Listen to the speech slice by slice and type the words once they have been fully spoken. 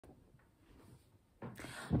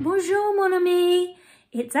Bonjour mon ami,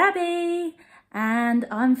 it's Abby and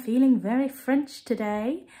I'm feeling very French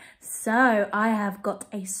today. So I have got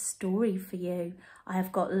a story for you. I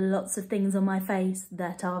have got lots of things on my face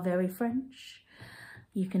that are very French.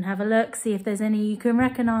 You can have a look, see if there's any you can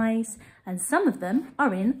recognise, and some of them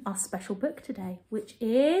are in our special book today, which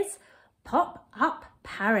is Pop Up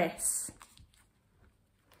Paris.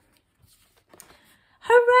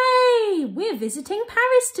 Hooray! We're visiting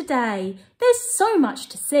Paris today. There's so much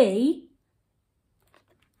to see.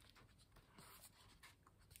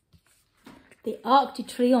 The Arc de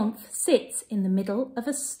Triomphe sits in the middle of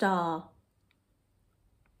a star.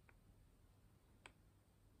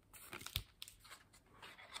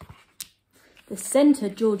 The Centre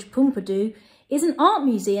Georges Pompidou is an art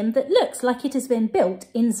museum that looks like it has been built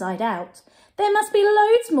inside out. There must be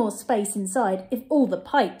loads more space inside if all the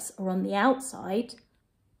pipes are on the outside.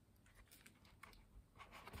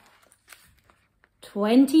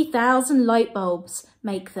 20,000 light bulbs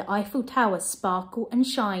make the Eiffel Tower sparkle and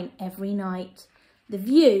shine every night. The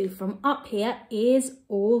view from up here is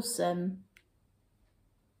awesome.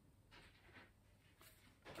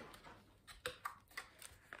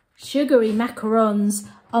 Sugary macarons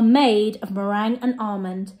are made of meringue and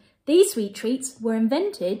almond. These sweet treats were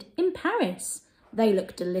invented in Paris. They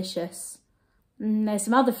look delicious. There's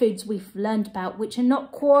some other foods we've learned about which are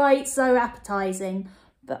not quite so appetising,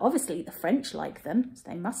 but obviously the French like them, so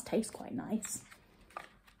they must taste quite nice.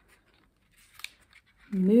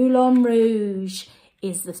 Moulin Rouge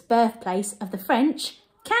is the birthplace of the French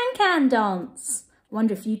can-can dance. I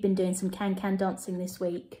wonder if you've been doing some can-can dancing this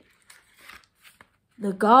week.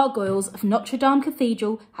 The gargoyles of Notre Dame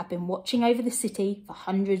Cathedral have been watching over the city for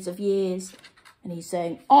hundreds of years. And he's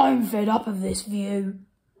saying, I'm fed up of this view.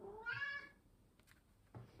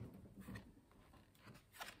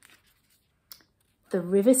 The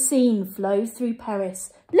River Seine flows through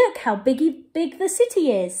Paris. Look how big the city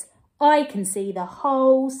is. I can see the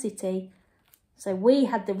whole city. So we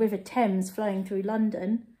had the River Thames flowing through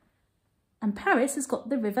London. And Paris has got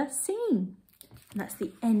the River Seine. And that's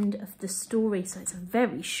the end of the story. So it's a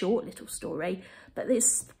very short little story, but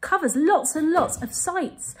this covers lots and lots of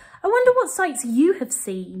sights. I wonder what sights you have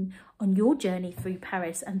seen on your journey through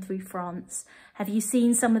Paris and through France. Have you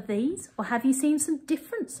seen some of these, or have you seen some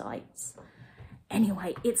different sights?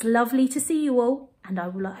 Anyway, it's lovely to see you all, and I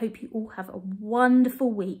will hope you all have a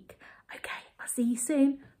wonderful week. Okay, I'll see you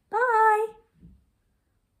soon.